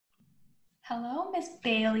Hello, Miss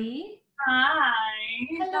Bailey. Hi.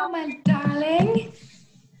 Hello, my darling.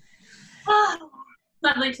 Oh,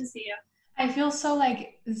 lovely to see you. I feel so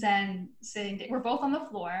like zen sitting. We're both on the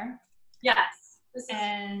floor, Yes. This is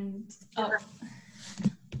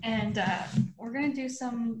and we're gonna do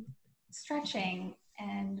some stretching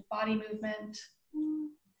and body movement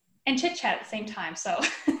and chit chat at the same time. So,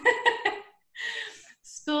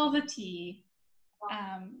 spill the tea.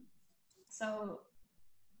 So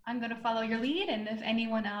I'm going to follow your lead, and if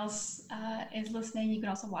anyone else is listening, you can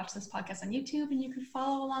also watch this podcast on YouTube, and you can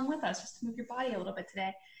follow along with us just to move your body a little bit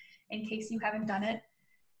today, in case you haven't done it,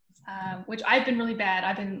 which I've been really bad.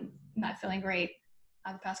 I've been not feeling great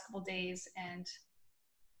the past couple of days, and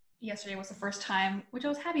yesterday was the first time, which I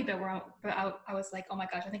was happy about, but I was like, oh my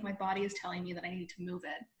gosh, I think my body is telling me that I need to move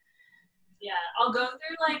it. Yeah, I'll go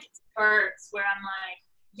through like spurts where I'm like,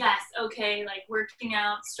 yes, okay, like working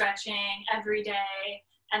out, stretching every day,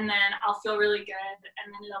 and then I'll feel really good, and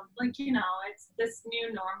then it'll like, it's this new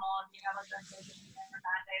normal, and you have a good day, a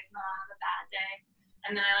bad day, and I'll have a bad day,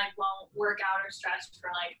 and then I like won't work out or stretch for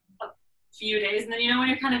like a few days, and then when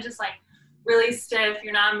you're kind of just like really stiff,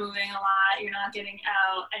 you're not moving a lot, you're not getting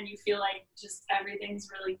out, and you feel like just everything's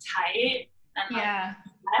really tight and like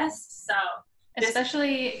stressed. So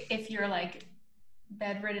especially if you're like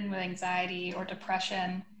bedridden with anxiety or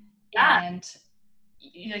depression, and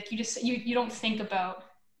you don't think about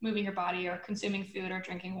moving your body or consuming food or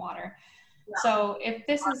drinking water. So if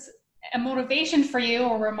this is a motivation for you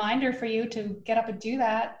or a reminder for you to get up and do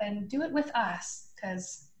that, then do it with us,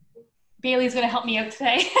 because Bailey's going to help me out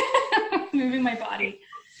today. Moving my body.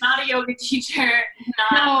 Not a yoga teacher.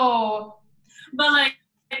 No. But like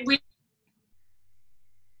we're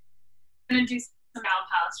gonna do some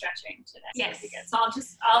power stretching today. Yes. So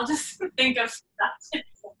I'll just think of stuff.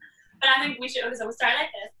 But I think we should. So we'll start like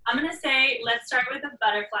this. I'm gonna say let's start with the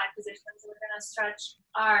butterfly position. So we're gonna stretch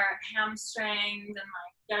our hamstrings and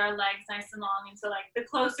like get our legs nice and long. And so like the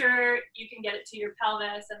closer you can get it to your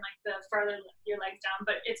pelvis, and like the further your legs down.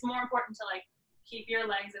 But it's more important to like keep your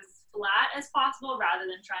legs as flat as possible rather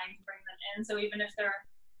than trying to bring them in. So even if they're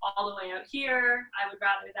all the way out here, I would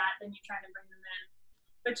rather that than you trying to bring them in.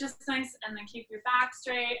 But just nice, and then keep your back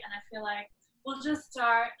straight. And I feel like we'll just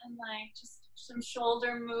start and like just some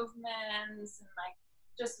shoulder movements, and like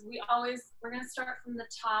we're gonna start from the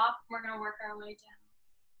top. We're gonna work our way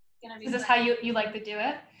down. Is this how you like to do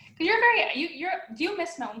it? Because do you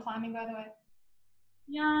miss mountain climbing, by the way?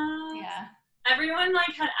 Yeah. Everyone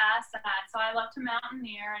like had asked that, so I love to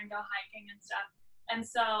mountaineer and go hiking and stuff. And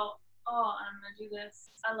so, I'm gonna do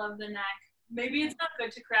this. I love the neck. Maybe it's not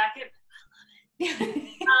good to crack it, but I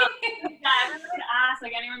love it. Everyone would ask,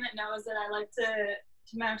 like anyone that knows that I like to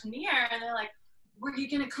mountaineer, and they're like, "Were you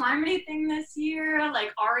gonna climb anything this year?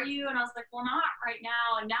 Like, are you?" And I was like, "Well, not right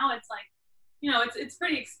now." And now it's like, it's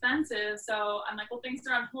pretty expensive. So I'm like, "Well, things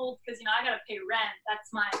are on hold because I gotta pay rent.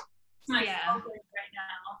 That's my focus right now."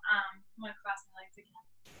 I'm gonna cross my legs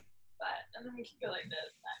again, and then we can go like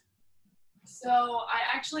this. So I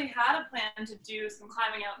actually had a plan to do some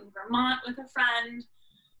climbing out in Vermont with a friend.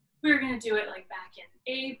 We were going to do it like back in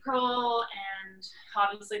April, and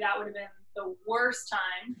obviously that would have been the worst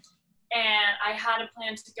time. And I had a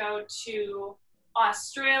plan to go to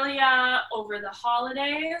Australia over the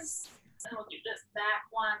holidays. And we'll do this back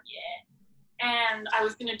one, And I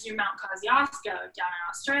was going to do Mount Kosciuszko down in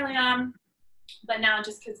Australia. But now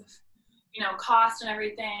just because of, cost and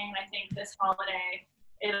everything, I think this holiday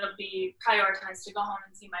it'll be prioritized to go home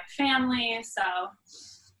and see my family. So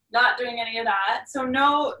not doing any of that. So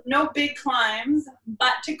no big climbs,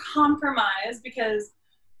 but to compromise because,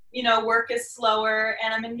 work is slower,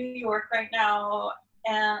 and I'm in New York right now,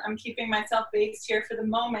 and I'm keeping myself based here for the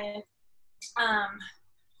moment.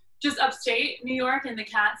 Just upstate New York in the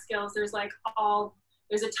Catskills, there's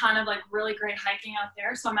a ton of like really great hiking out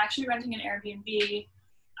there. So I'm actually renting an Airbnb.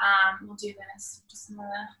 We'll do this.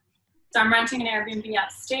 So I'm renting an Airbnb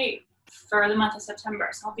upstate for the month of September,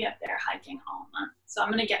 so I'll be up there hiking all month. So I'm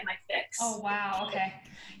gonna get my fix. Oh wow, okay.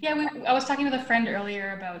 Yeah, I was talking with a friend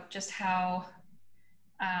earlier about just how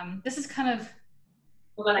this is kind of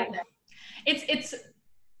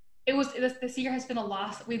this year has been a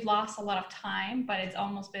loss. We've lost a lot of time, but it's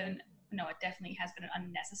almost been it definitely has been an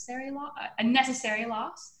unnecessary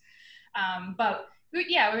loss. But we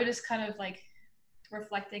were just kind of like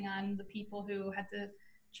reflecting on the people who had to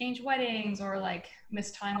change weddings or like miss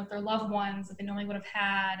time with their loved ones that they normally would have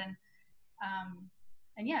had, and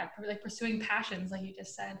like pursuing passions like you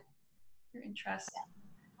just said, your interests.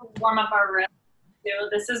 Warm up our wrists too.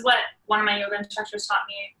 This is what one of my yoga instructors taught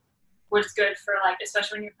me was good for like,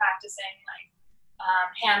 especially when you're practicing like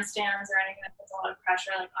handstands or anything that puts a lot of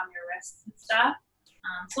pressure like on your wrists and stuff.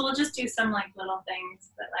 So we'll just do some like little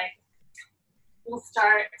things, but like we'll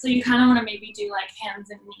start. So you kind of want to maybe do like hands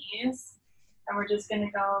and knees, and we're just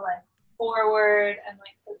gonna go like forward and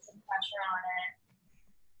like put some pressure on it,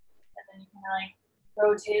 and then you can like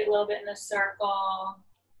rotate a little bit in a circle.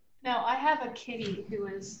 Now I have a kitty who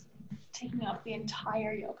is taking up the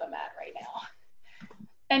entire yoga mat right now.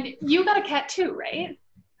 And you got a cat too, right?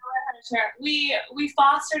 We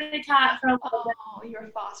fostered a cat for a little bit. Oh, you were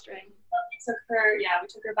fostering. We took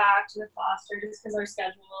her back to the foster just because our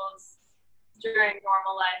schedules during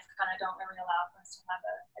normal life kind of don't really allow for us to have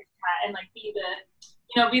a cat and like be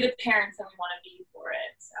the parents that we want to be for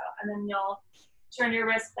it. So, and then you'll turn your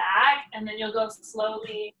wrist back and then you'll go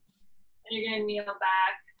slowly and you're going to kneel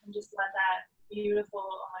back and just let that beautiful,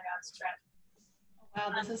 oh my God, stretch. Wow,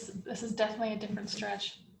 this is definitely a different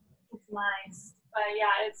stretch. It's nice. But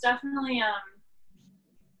yeah, it's definitely,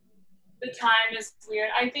 the time is weird.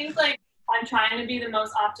 I think like I'm trying to be the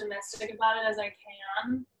most optimistic about it as I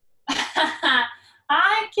can.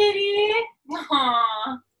 Hi, kitty.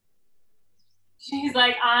 Aww. She's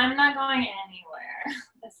like, I'm not going anywhere.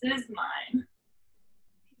 This is mine.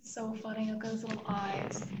 He's so funny. Look at his little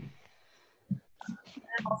eyes.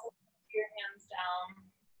 And also put your hands down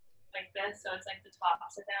like this, so it's like the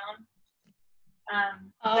tops are down.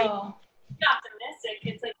 Oh. Be optimistic.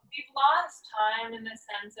 It's like we've lost time in the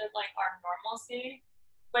sense of like our normalcy,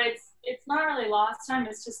 but it's not really lost time.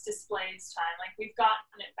 It's just displaced time. Like we've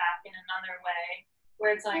gotten it back in another way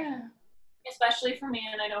where it's like, especially for me,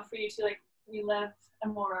 and I know for you too. Like we live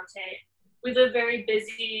and we'll rotate. We live very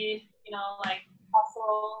busy, like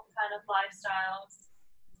hustle kind of lifestyles,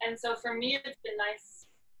 and so for me, it's been nice.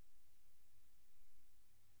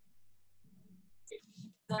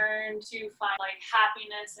 Learn to find like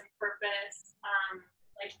happiness and purpose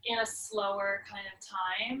like in a slower kind of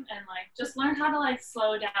time, and like just learn how to like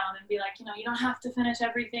slow down and be like, you don't have to finish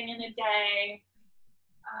everything in a day,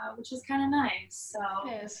 which is kind of nice. So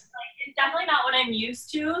it is. Like, it's definitely not what I'm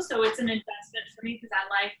used to, so it's an investment for me because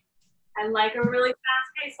I like a really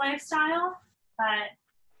fast-paced lifestyle, but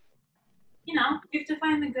you have to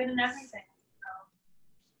find the good in everything. So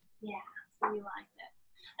yeah, so we like it.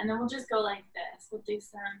 And then we'll just go like this. We'll do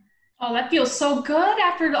some. Oh, that feels so good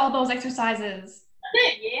after all those exercises.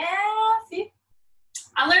 Yeah, see?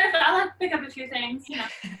 I'll like to pick up a few things,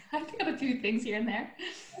 I pick up a few things here and there.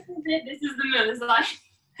 This is the move. This is like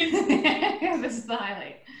this is the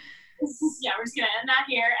highlight. We're just gonna end that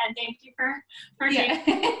here, and thank you for yeah. I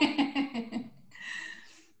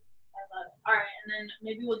love it. All right, and then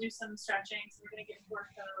maybe we'll do some stretching. So we're gonna get more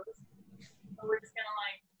toes. So we're just gonna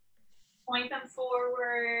like point them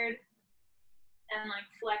forward and like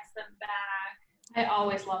flex them back. I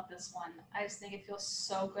always love this one. I just think it feels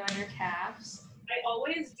so good on your calves. I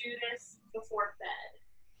always do this before bed,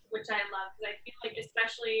 which I love because I feel like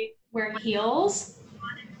especially wearing heels.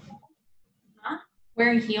 Huh?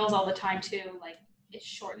 Wearing heels all the time too, like it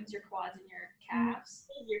shortens your quads and your calves.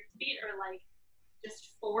 Your feet are like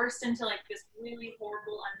just forced into like this really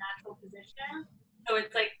horrible, unnatural position. So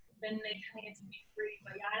it's like then they kind of get to be free.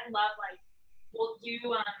 But yeah, I love like we'll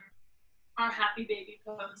do our happy baby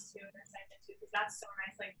pose too in a second too, because that's so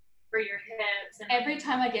nice, like for your hips. And every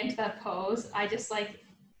time I get into that pose, I just like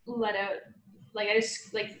let out, like I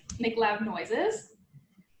just like make loud noises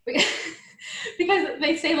because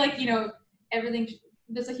they say like everything.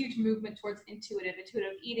 There's a huge movement towards intuitive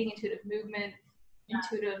eating, intuitive movement,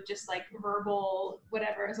 intuitive just like verbal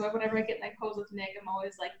whatever. So whenever I get in that pose with Nick, I'm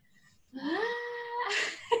always like.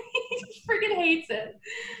 He freaking hates it.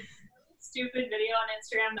 Stupid video on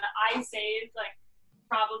Instagram that I saved like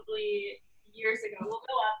probably years ago. We'll go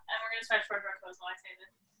up and we're gonna stretch forward our toes while I say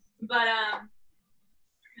this. But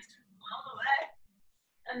all the way.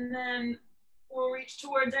 And then we'll reach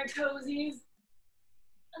towards our toesies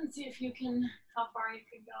and see how far you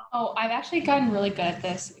can go. Oh, I've actually gotten really good at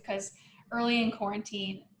this because early in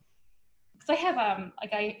quarantine, because I have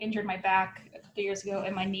I injured my back a couple years ago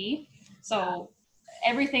and my knee. So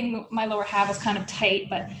everything, my lower half was kind of tight,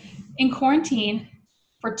 but in quarantine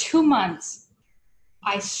for 2 months,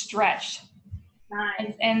 I stretched.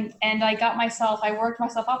 Nice. And I worked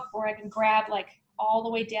myself up where I can grab like all the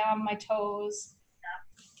way down my toes.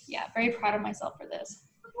 Yeah, very proud of myself for this.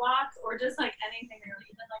 Blocks or just like anything really,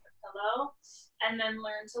 even like a pillow, and then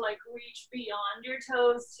learn to like reach beyond your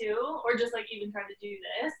toes too, or just like even try to do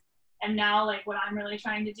this. And now like what I'm really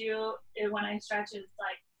trying to do when I stretch is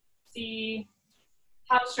like see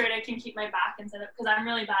how straight I can keep my back instead of, because I'm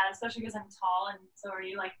really bad, especially because I'm tall and so are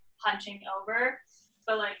you, like hunching over,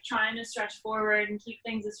 but like trying to stretch forward and keep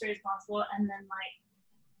things as straight as possible, and then like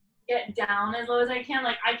get down as low as I can.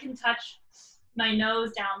 Like I can touch my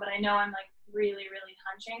nose down, but I know I'm like really, really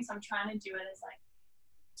hunching. So I'm trying to do it as like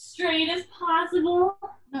straight as possible.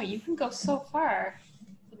 No, you can go so far.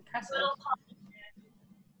 It's impressive.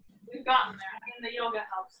 We've gotten there. I mean, the yoga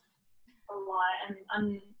helps a lot.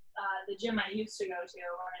 And the gym I used to go to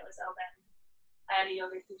when it was open, I had a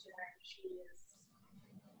yoga teacher there, and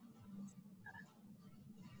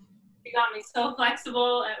she got me so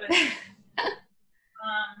flexible. It was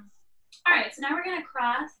all right, so now we're gonna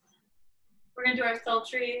cross. We're gonna do our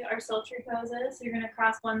sultry poses. So you're gonna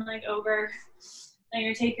cross one leg over, then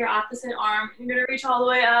you're gonna take your opposite arm, you're gonna reach all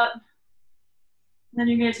the way up, then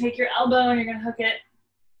you're gonna take your elbow and you're gonna hook it.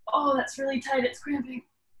 Oh, that's really tight, it's cramping.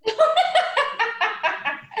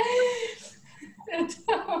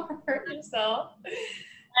 Don't hurt yourself.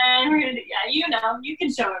 And we're gonna do, yeah, you know, you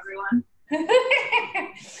can show everyone.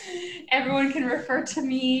 Everyone can refer to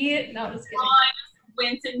me. No, just kidding. Oh, I just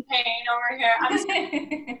wince in pain over here.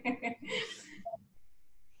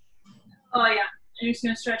 Oh yeah, you're just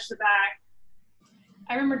gonna stretch the back.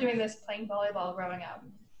 I remember doing this playing volleyball growing up.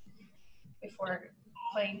 Before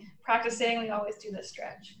practicing, we always do this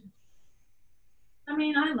stretch. I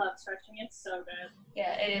mean, I love stretching. It's so good.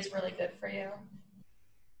 Yeah, it is really good for you.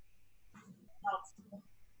 Helps.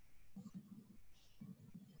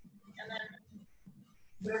 And then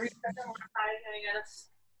wherever you stretch on one side, then you gotta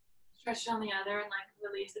stretch on the other and like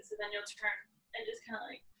release it. So then you'll turn and just kind of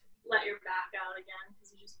like let your back out again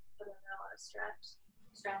because you just put in a lot of stress.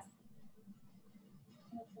 Put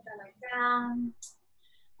that leg down,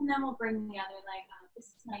 and then we'll bring the other leg up.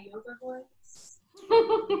 This is my yoga voice.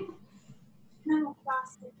 And then we'll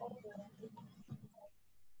cross it over.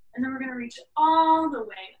 And then we're gonna reach all the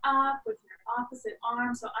way up with your opposite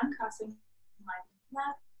arm. So I'm crossing my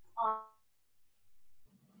left arm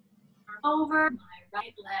over my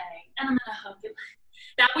right leg, and I'm gonna hug it.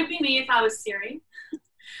 That would be me if I was Siri.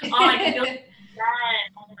 Oh, I can feel that.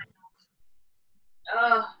 Oh my gosh.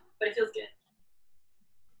 Oh, but it feels good.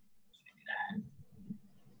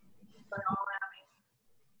 But all around me.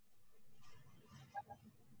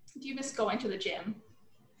 Do you miss going to the gym?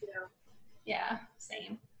 Yeah,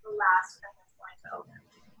 same. The last time I was going to open.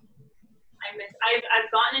 I've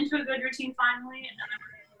gotten into a good routine finally, and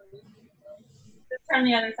I'm going to turn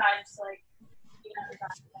the other side just like the other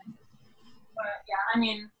side. But yeah, I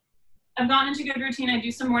mean, I've gotten into a good routine. I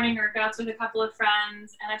do some morning workouts with a couple of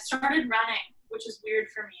friends, and I've started running, which is weird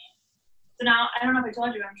for me. So now, I don't know if I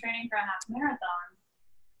told you, I'm training for a half marathon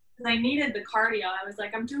because I needed the cardio. I was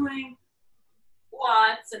like, I'm doing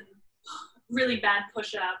squats and really bad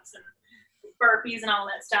push-ups and burpees and all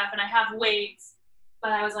that stuff, and I have weights,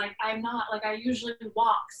 but I was like, I'm not, like, I usually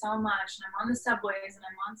walk so much, and I'm on the subways, and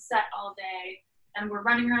I'm on set all day, and we're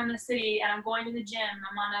running around the city, and I'm going to the gym,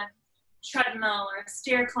 I'm on a treadmill or a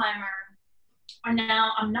stair climber, and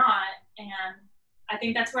now I'm not, and I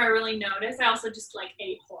think that's where I really noticed. I also just, like,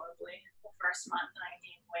 ate horribly the first month, and I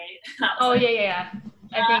gained weight. Oh, like, yeah.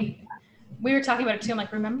 I think we were talking about it, too. I'm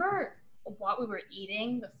like, remember what we were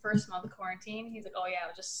eating the first month of quarantine? He's like, oh, yeah, it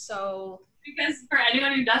was just so... Because for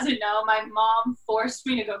anyone who doesn't know, my mom forced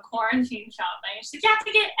me to go quarantine shopping. She's like, you have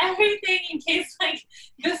to get everything in case, like,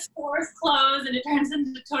 the stores close and it turns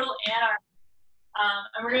into total anarchy.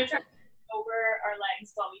 And we're going to try over our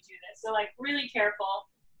legs while we do this. So, like, really careful.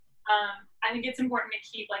 I think it's important to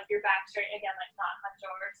keep, like, your back straight. Again, like, not hunch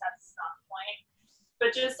over because that's not the point.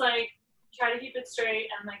 But just, like, try to keep it straight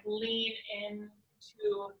and, like, lean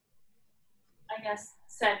into, I guess,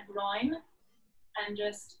 said groin and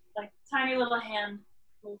just, like, tiny little hand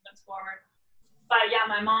movements forward. But yeah,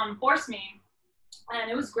 my mom forced me,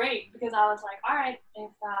 and it was great because I was like, all right,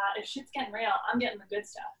 if shit's getting real, I'm getting the good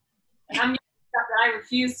stuff. And I'm getting stuff that I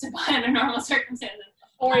refuse to buy under normal circumstances.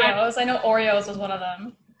 Oreos. I know Oreos was one of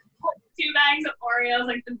them. 2 bags of Oreos,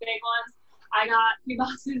 like the big ones. I got 2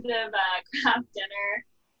 boxes of Kraft Dinner.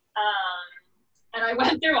 And I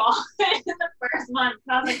went through all of it in the first month.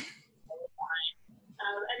 And I was like,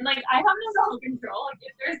 and like I have no self-control. Like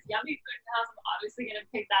if there's yummy food in the house, I'm obviously gonna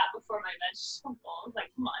pick that before my vegetables. Like,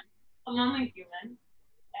 come on, I'm only human.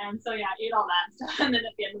 And so yeah, I ate all that stuff, and then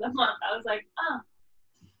at the end of the month, I was like, oh,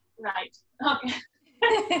 right,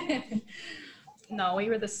 okay. No, we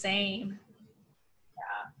were the same.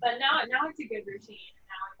 Yeah, but now it's a good routine. And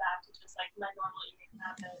now I'm back to just like my normal eating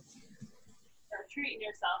habits. You're treating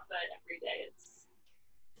yourself, but every day it's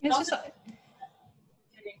just. Sitting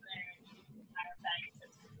there.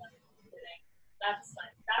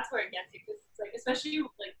 That's where it gets you, because it's like, especially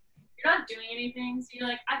like you're not doing anything, so you're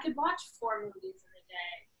like, I could watch 4 movies in a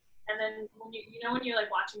day, and then when when you're like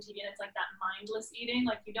watching TV and it's like that mindless eating,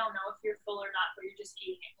 like you don't know if you're full or not, but you're just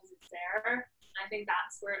eating it because it's there. I think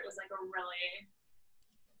that's where it was like a really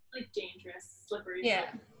like dangerous, slippery.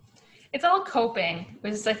 Yeah. It's all coping.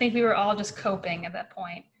 I think we were all just coping at that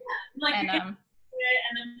point. Like, and then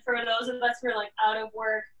for those of us who are like out of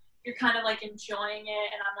work, you're kind of like enjoying it.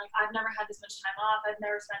 And I'm like, I've never had this much time off. I've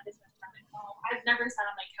never spent this much time at home. I've never sat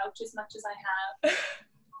on my couch as much as I have,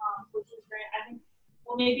 which is great. I think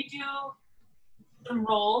we'll maybe do some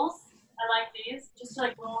rolls. I like these, just to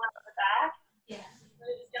like roll out the back. Yeah.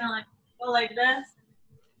 We're just gonna like go like this.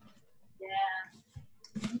 Yeah.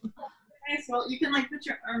 Okay, so you can like put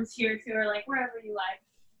your arms here too, or like wherever you like.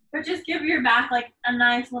 But just give your back like a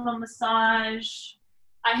nice little massage.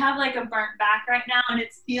 I have like a burnt back right now and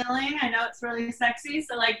it's healing. I know it's really sexy.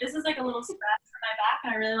 So like this is like a little scratch for my back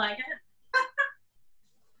and I really like it.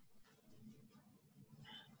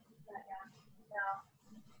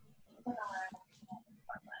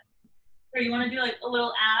 Or you want to do like a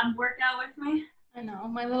little ab workout with me? I know.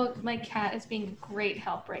 My cat is being a great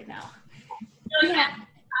help right now. Yeah.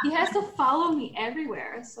 He has to follow me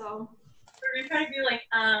everywhere, so. We're gonna try to do like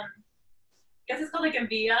I guess it's called like a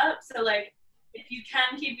V-up. So like if you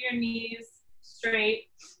can keep your knees straight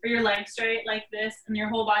or your legs straight like this and your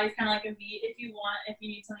whole body's kind of like a V if you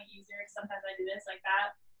need something easier. Sometimes I do this like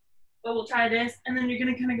that. But we'll try this and then you're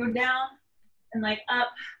gonna kind of go down and like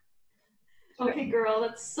up. Okay, girl,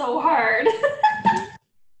 that's so hard.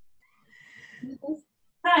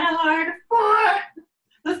 Kind of hard.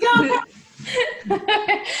 Let's go.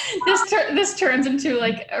 This turns into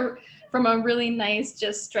like from a really nice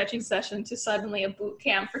just stretching session to suddenly a boot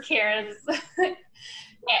camp for Karen.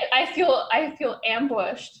 I feel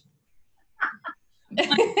ambushed.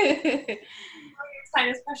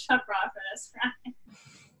 Tightest push-up bra for this, right?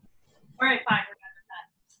 All right, fine, we're done with that.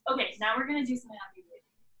 Okay, now we're gonna do some happy breathing.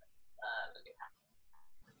 Look at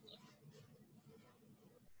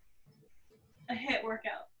that. A HIIT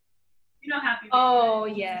workout. You know happy breathing. Oh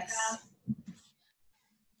yes.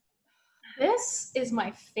 This is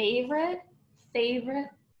my favorite. Or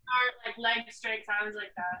like leg straights. I always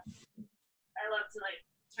like that. I love to like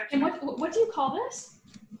stretch. And what do you call this?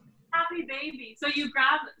 Happy baby. So you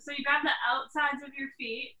grab the outsides of your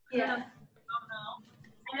feet. Yeah.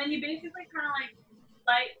 And then you basically kind of like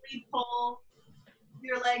lightly pull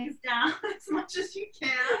your legs down as much as you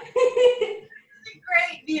can. It's a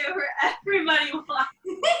great view for everybody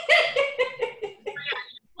watching.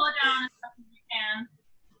 Pull it down as much as you can.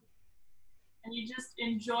 And you just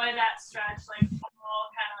enjoy that stretch, like all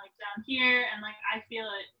kind of like down here, and like I feel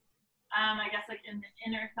it, I guess like in the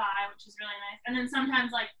inner thigh, which is really nice. And then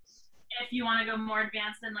sometimes like if you want to go more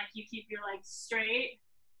advanced, then like you keep your legs straight,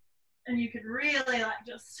 and you could really like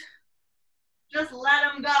just let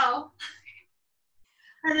them go.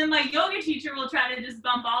 And then my yoga teacher will try to just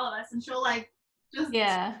bump all of us, and she'll like just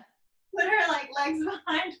put her like legs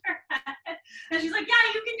behind her head, and she's like,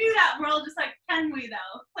 "Yeah, you can do that." And we're all just like, "Can we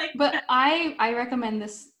though?" Like, but I recommend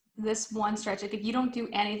this one stretch. Like if you don't do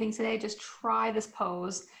anything today, just try this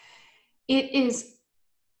pose. It is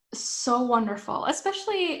so wonderful,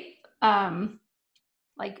 especially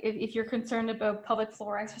like if you're concerned about pelvic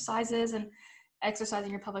floor exercises and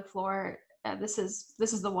exercising your pelvic floor. This is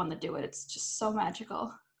the one to do it. It's just so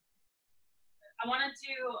magical. I wanted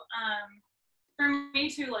to for me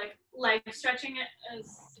too, like leg stretching it is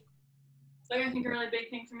like I think a really big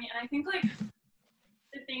thing for me, and I think like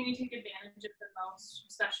the thing we take advantage of the most,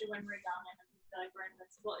 especially when we're young and we feel like we're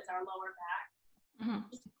invincible, is our lower back. Mm-hmm.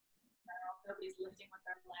 Nobody's lifting with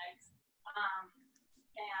their legs, and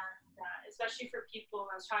especially for people.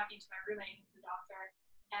 I was talking to my roommate, who's a doctor,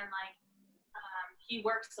 and like he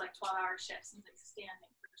works like 12-hour shifts and he's like standing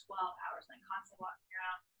for 12 hours, like constantly walking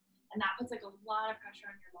around, and that puts like a lot of pressure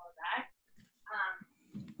on your lower back.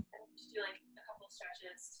 And just do like a couple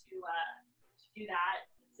stretches to do that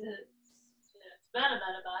and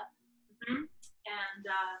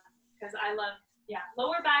because I love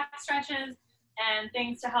lower back stretches and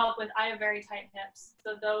things to help with. I have very tight hips,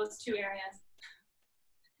 so those two areas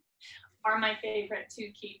are my favorite to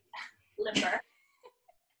keep limber.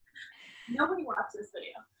 Nobody watched this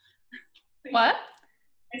video. What?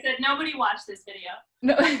 I said nobody watched this video.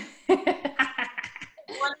 No. One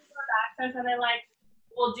back stretch that I like.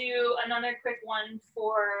 We'll do another quick one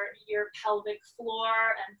for your pelvic floor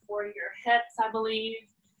and for your hips, I believe.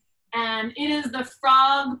 And it is the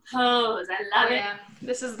frog pose. I love it. Yeah.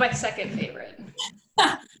 This is my second favorite.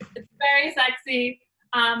 It's very sexy.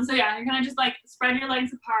 So yeah, you're gonna just like spread your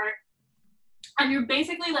legs apart. And you're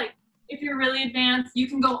basically like, if you're really advanced, you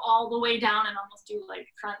can go all the way down and almost do like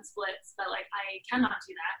front splits, but like I cannot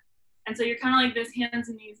do that. And so you're kind of like this, hands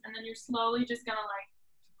and knees, and then you're slowly just gonna like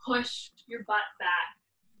push your butt back.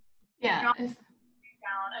 Yeah.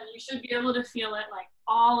 down, and you should be able to feel it like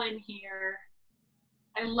all in here.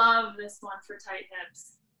 I love this one for tight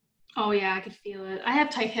hips. Oh yeah, I could feel it. I have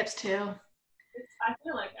tight hips too. I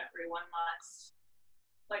feel like everyone must.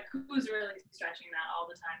 Like, who's really stretching that all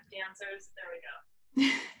the time? Dancers, there we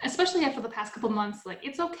go. Especially after the past couple months, like,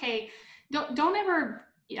 it's okay. Don't ever,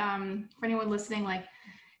 for anyone listening, like,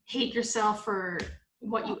 hate yourself for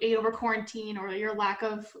what you ate over quarantine or your lack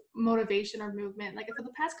of motivation or movement. Like, for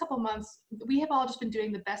the past couple months, we have all just been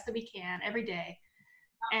doing the best that we can every day.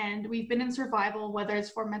 And we've been in survival, whether it's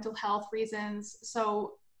for mental health reasons.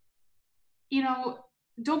 So, you know,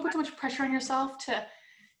 don't put too much pressure on yourself to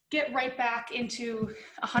get right back into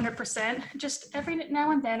 100%. Just every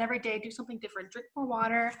now and then, every day, do something different. Drink more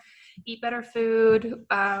water, eat better food,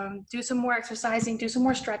 do some more exercising, do some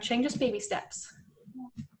more stretching, just baby steps.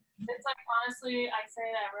 It's like, honestly, I say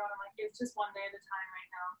to everyone, I'm like, it's just one day at a time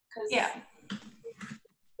right now. Because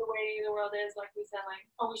the way the world is, like we said, like,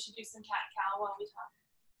 oh, we should do some cat-cow while we talk.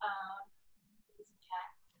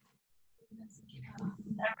 Do some cat.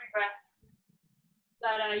 Every breath.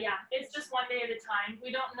 But yeah, it's just one day at a time.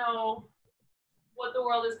 We don't know what the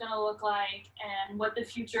world is going to look like and what the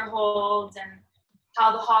future holds and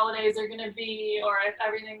how the holidays are going to be, or if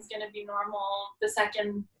everything's going to be normal the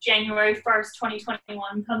second January 1st,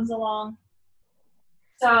 2021 comes along.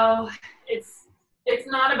 So it's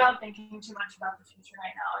not about thinking too much about the future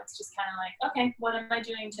right now. It's just kind of like, okay, what am I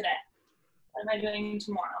doing today? What am I doing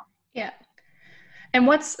tomorrow? Yeah. And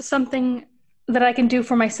what's something that I can do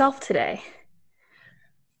for myself today?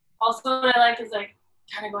 Also, what I like is like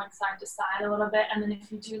kind of going side to side a little bit, and then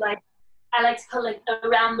if you do like, I like to put like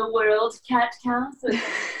around the world cat cow. So if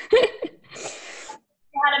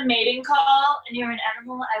you had a mating call and you're an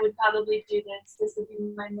animal, I would probably do this. This would be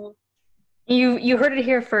my move. You heard it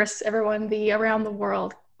here first, everyone. The around the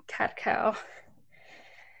world cat cow.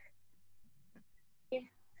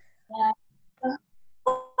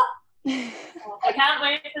 I can't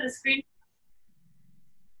wait for the screen.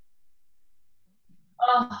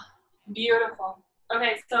 Oh, beautiful.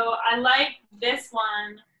 Okay, so I like this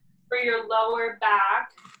one for your lower back.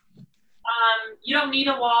 You don't need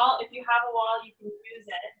a wall. If you have a wall, you can use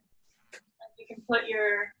it. You can put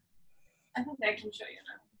your, I think I can show you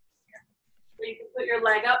now. Here. So you can put your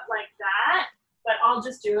leg up like that, but I'll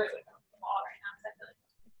just do it without the wall right now because I feel like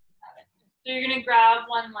I have it. So you're gonna grab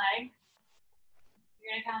one leg.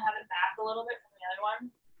 You're gonna kind of have it back a little bit from the other one.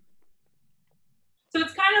 So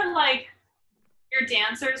it's kind of like your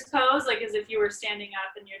dancer's pose, like as if you were standing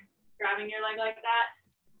up and you're grabbing your leg like that.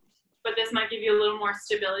 But this might give you a little more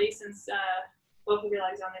stability since both of your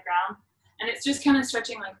legs are on the ground. And it's just kind of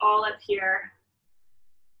stretching like all up here.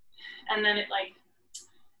 And then it like,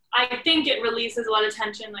 I think it releases a lot of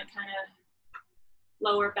tension, like kind of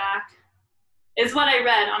lower back, is what I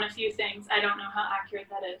read on a few things. I don't know how accurate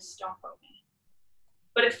that is, don't quote me.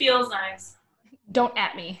 But it feels nice. Don't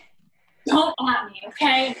at me. Don't at me,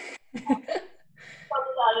 okay?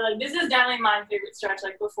 Like, this is definitely my favorite stretch,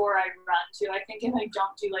 like before I run too. I think if I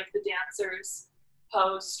don't do like the dancer's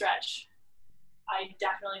pose stretch, I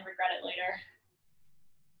definitely regret it later.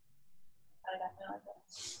 I definitely like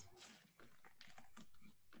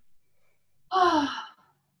that.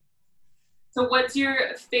 So what's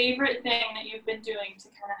your favorite thing that you've been doing to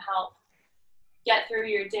kind of help get through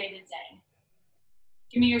your day to day?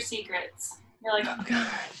 Give me your secrets. You're like, oh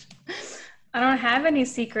gosh, I don't have any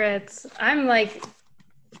secrets. I'm like,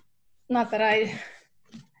 not that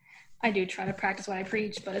I do try to practice what I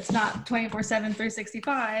preach, but it's not 24/7,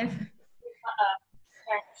 365. Okay,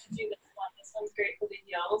 I should do this one. This one's great for the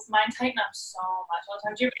heels. Mine tighten up so much all the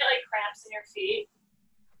time. Do you ever get like cramps in your feet?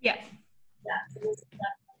 Yeah. Yeah. So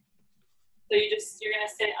you're gonna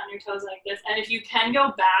sit on your toes like this, and if you can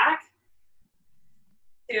go back,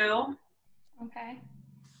 too. Okay.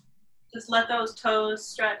 Just let those toes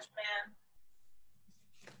stretch, man.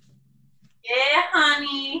 Yeah,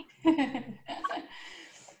 honey. That's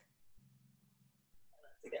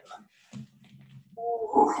a good one.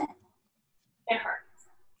 Ooh. It hurts.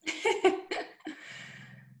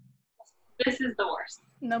 This is the worst.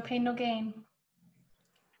 No pain, no gain.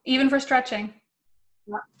 Even for stretching.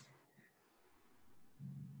 Yeah.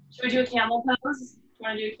 Should we do a camel pose? Do you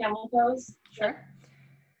want to do a camel pose? Sure.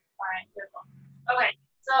 All right, good one. Okay,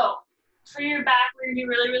 so for your back, we're going to be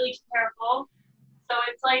really, really careful. So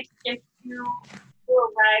it's like if you do a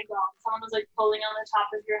ragdoll, someone was like pulling on the top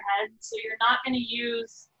of your head. So you're not going to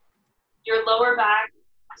use your lower back.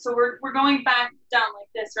 So we're going back down like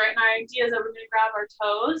this, right? And our idea is that we're going to grab our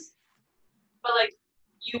toes. But like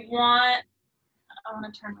I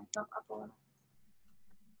want to turn myself up a little.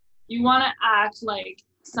 You want to act like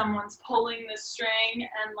someone's pulling the string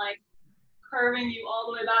and like curving you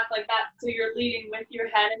all the way back like that. So you're leading with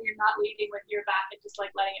your head and you're not leading with your back and just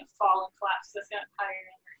like letting it fall and collapse. So that's going to tire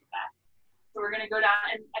your back. So we're going to go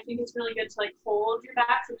down, and I think it's really good to like hold your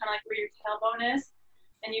back, so kind of like where your tailbone is,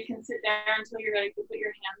 and you can sit there until you're ready to put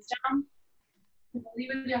your hands down. And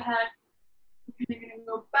lead with your head. You're going to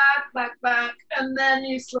go back, back, back, and then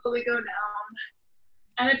you slowly go down.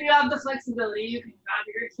 And if you have the flexibility, you can grab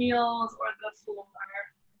your heels or the floor.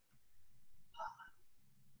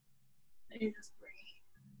 And you just breathe.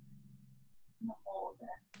 And hold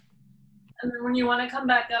it. And then when you want to come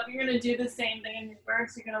back up, you're going to do the same thing in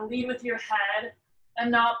reverse. You're going to lead with your head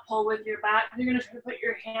and not pull with your back. You're going to try to put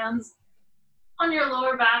your hands on your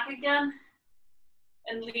lower back again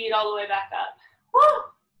and lead all the way back up. Woo!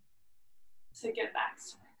 To get back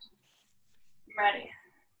straight. I'm ready.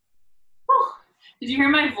 Woo! Did you hear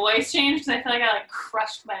my voice change? Because I feel like I like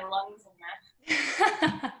crushed my lungs in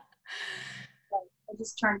there. I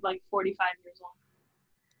just turned like 45 years old.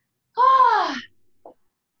 Ah,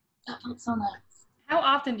 that felt so nice. How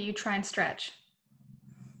often do you try and stretch?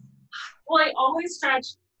 Well, I always stretch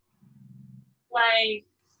like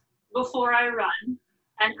before I run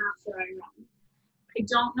and after I run. I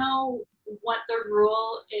don't know what the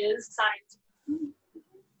rule is scientifically,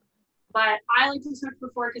 but I like to stretch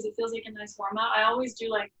before because it feels like a nice warm up. I always do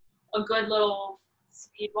like a good little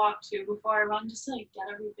speed walk too before I run, just to like get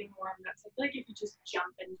everything warmed up. So I feel like if you just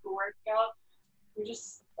jump into a workout, you're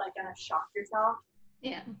just like gonna shock yourself.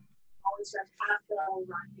 Yeah. Always stretch after I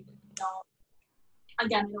run because you don't.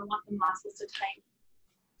 Again, you don't want the muscles to tighten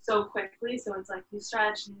so quickly. So it's like you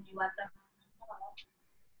stretch and you let them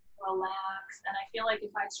relax. And I feel like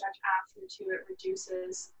if I stretch after too, it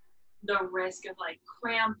reduces the risk of like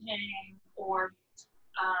cramping or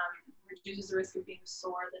reduces the risk of being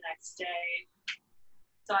sore the next day.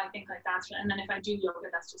 So I think like that's, and then if I do yoga,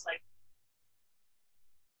 that's just like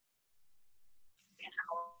an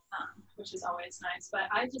hour, which is always nice. But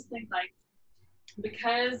I just think like,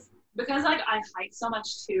 because like I hike so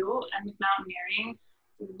much too, and with mountaineering,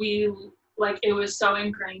 we like, it was so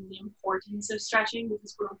ingrained the importance of stretching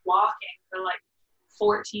because we're walking for like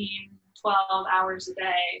 14, 12 hours a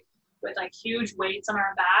day with like huge weights on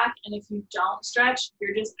our back. And if you don't stretch,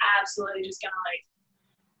 you're just absolutely just gonna like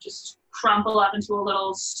just crumple up into a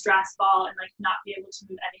little stress ball and like not be able to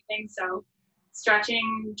move anything. So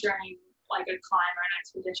stretching during like a climb or an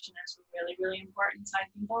expedition is really, really important. So I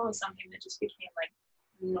think that was something that just became like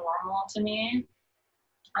normal to me,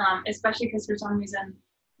 especially because for some reason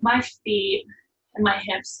my feet and my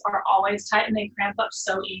hips are always tight and they cramp up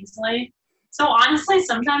so easily. So honestly,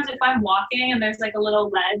 sometimes if I'm walking and there's like a little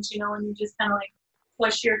ledge, you know, when you just kind of like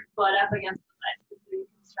push your foot up against the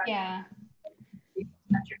ledge, yeah,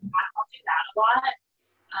 stretch your back. I'll do that a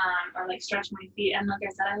lot, or like stretch my feet. And like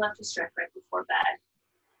I said, I love to stretch right before bed.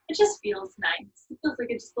 It just feels nice. It feels like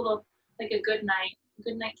it's just a little, like a good night kiss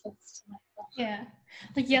to myself. Yeah.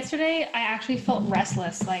 Like yesterday, I actually felt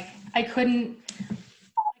restless. Like I couldn't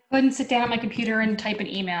sit down at my computer and type an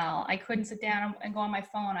email. I couldn't sit down and go on my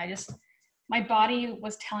phone. My body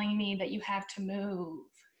was telling me that you have to move.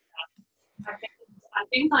 I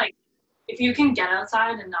think like if you can get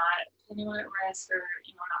outside and not put anyone at risk or,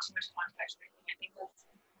 you know, not too much contact or anything, I think that's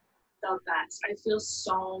the best. I feel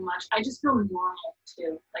so much. I just feel normal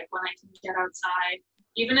too. Like when I can get outside,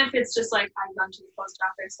 even if it's just like I run to the post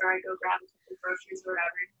office or I go grab a couple of groceries or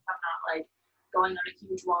whatever, if I'm not like going on a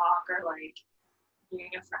huge walk or like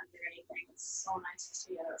meeting a friend or anything. It's so nice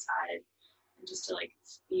just to get outside and just to like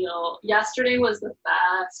feel. Yesterday was the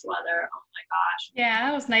best weather. Oh my gosh.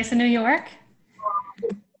 Yeah, it was nice in New York.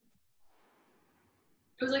 It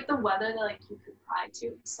was like the weather that like you could cry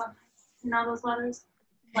to sometimes. You know those weathers?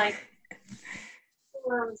 Like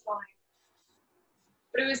where I was going.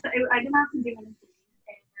 But I didn't have to do anything.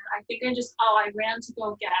 And I think I ran to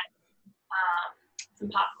go get some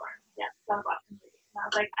popcorn. Yeah, so I bought some food. And I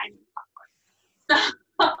was like, I need popcorn.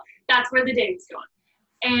 So that's where the day was going.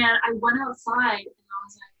 And I went outside and I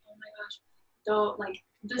was like, oh my gosh, though, like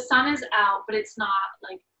the sun is out, but it's not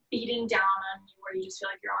like beating down on you where you just feel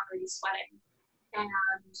like you're already sweating. And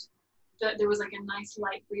there was like a nice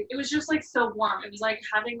light breeze. It was just like so warm. It was like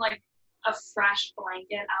having like a fresh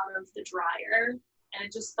blanket out of the dryer. And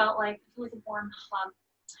it just felt like a warm hug.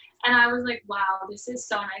 And I was like, wow, this is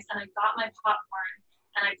so nice. And I got my popcorn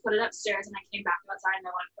and I put it upstairs and I came back outside and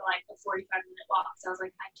I went for like a 45-minute walk. So I was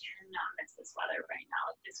like, I cannot miss this weather right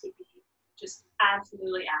now. Like this would be just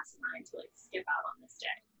absolutely asinine to like skip out on this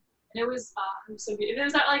day. And it was so beautiful.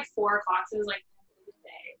 It was at like 4 o'clock. So it was like the end of the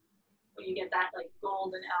day when you get that like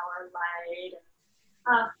golden hour light.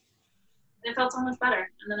 And it felt so much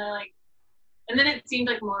better. And then And then it seemed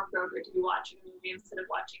like more appropriate to be watching a movie instead of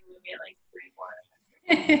watching a movie at like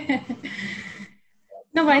 3, 4.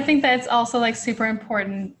 No, but I think that's also like super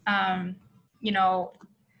important. You know,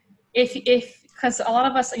 if because a lot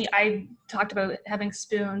of us, I talked about having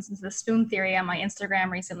spoons, and the spoon theory on my Instagram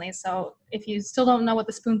recently. So if you still don't know what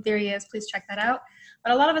the spoon theory is, please check that out.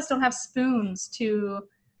 But a lot of us don't have spoons to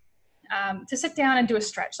sit down and do a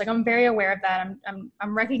stretch. Like, I'm very aware of that.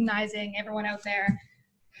 I'm recognizing everyone out there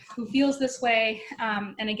who feels this way.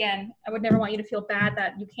 And again, I would never want you to feel bad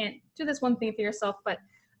that you can't do this one thing for yourself, but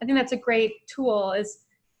I think that's a great tool, is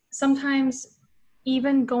sometimes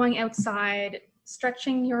even going outside,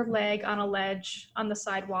 stretching your leg on a ledge on the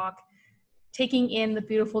sidewalk, taking in the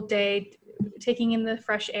beautiful day, taking in the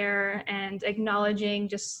fresh air, and acknowledging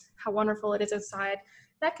just how wonderful it is outside.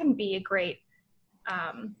 That can be a great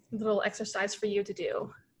little exercise for you to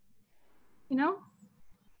do. You know?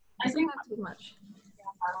 I think not too much.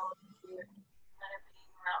 Kind of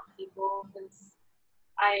being around people, because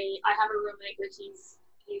I have a roommate that he's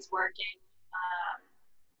working,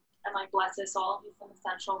 and like, bless his soul, he's an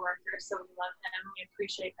essential worker, so we love him, we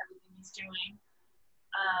appreciate everything he's doing,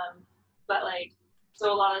 but like,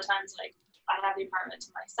 so a lot of times, like, I have the apartment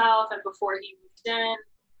to myself, and before he moved in,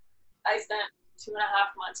 I spent 2.5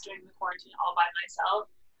 months during the quarantine all by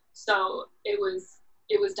myself, so it was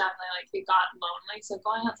definitely like, it got lonely. So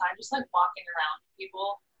going outside, just like walking around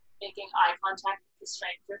people, making eye contact with the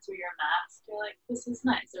stranger through your mask, you're like, this is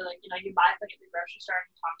nice. Or like, you know, you buy something at the grocery store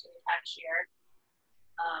and talk to the cashier.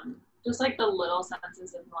 Just like the little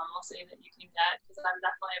senses of normalcy that you can get, because I'm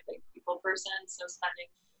definitely a big people person, so spending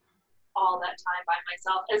all that time by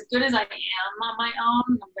myself, as good as I am on my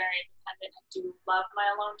own, I'm very independent, I do love my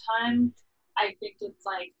alone time. I think it's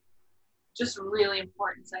like just really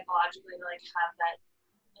important psychologically to like have that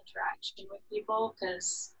interaction with people,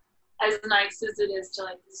 because as nice as it is to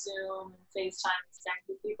like Zoom and FaceTime and connect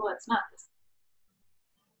with people, it's not the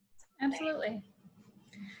same. Absolutely.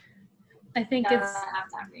 I think you it's have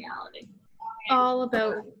that reality. all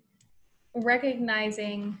about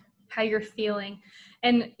recognizing how you're feeling.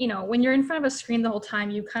 And, you know, when you're in front of a screen the whole time,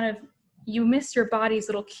 you miss your body's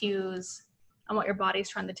little cues on what your body's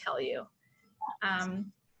trying to tell you.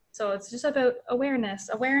 So it's just about awareness,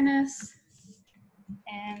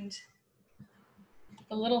 and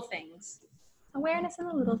the little things. Awareness in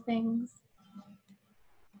the little things.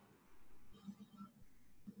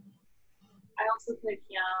 I also play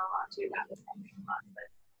piano a lot too. That was helping a lot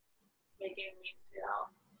with making me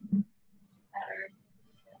feel better,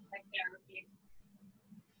 like therapy.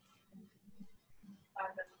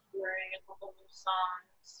 I've been learning a couple new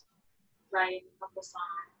songs, writing a couple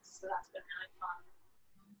songs, so that's been really fun.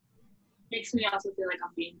 Makes me also feel like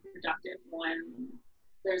I'm being productive when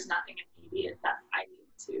there's nothing immediate that I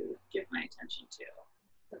need to give my attention to.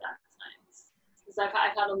 So that's nice. Because I've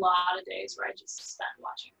had a lot of days where I just spent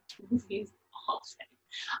watching movies all day.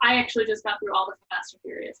 I actually just got through all the Fast and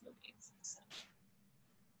Furious movies. So.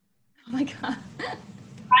 Oh my God.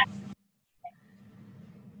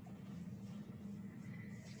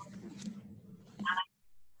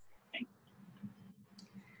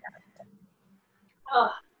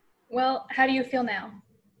 Oh. Well, how do you feel now?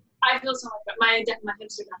 I feel so much better. My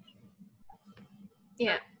hips are done.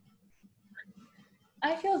 Yeah.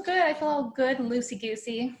 I feel good. I feel all good and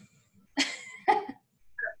loosey-goosey. I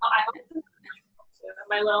hope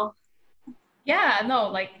my little... Yeah, no,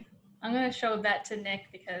 like, I'm going to show that to Nick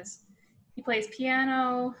because he plays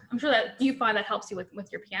piano. I'm sure that you find that helps you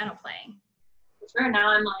with your piano playing. For sure.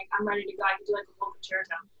 Now I'm ready to go. I can do like a whole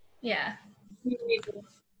concerto. Yeah.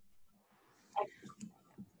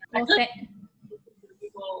 I feel like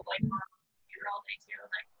people like here all day too,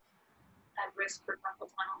 like at risk for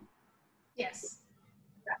carpal tunnel. Yes.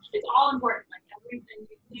 It's all important. Like everything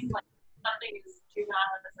you think like something is too bad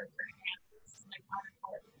as like for your hands. It's like not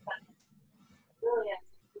important, but it really is.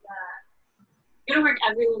 You gotta work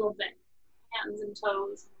every little bit. Hands and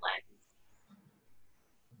toes and legs.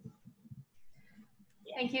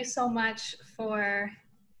 Yeah. Thank you so much for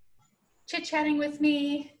chit-chatting with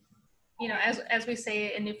me. You know, as we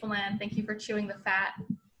say in Newfoundland, thank you for chewing the fat.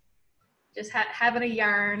 Just having a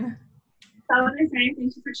yarn. That's what I say.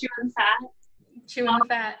 Thank you for chewing the fat. Chewing the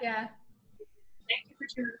fat, yeah. Thank you for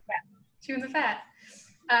chewing the fat. Chewing the fat.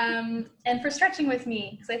 And for stretching with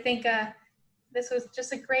me, because I think this was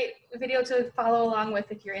just a great video to follow along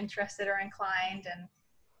with if you're interested or inclined, and,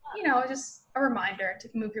 you know, just a reminder to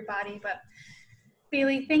move your body. But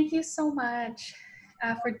Baillie, thank you so much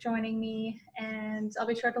for joining me, and I'll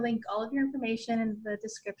be sure to link all of your information in the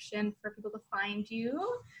description for people to find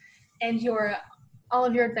you and all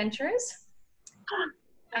of your adventures.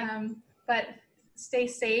 But stay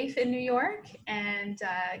safe in New York and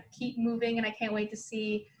keep moving. And I can't wait to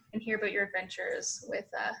see and hear about your adventures with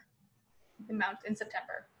the Mount in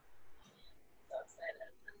September. So excited.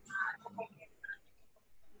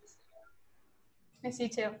 I see you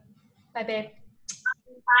too. Bye, babe.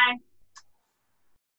 Bye.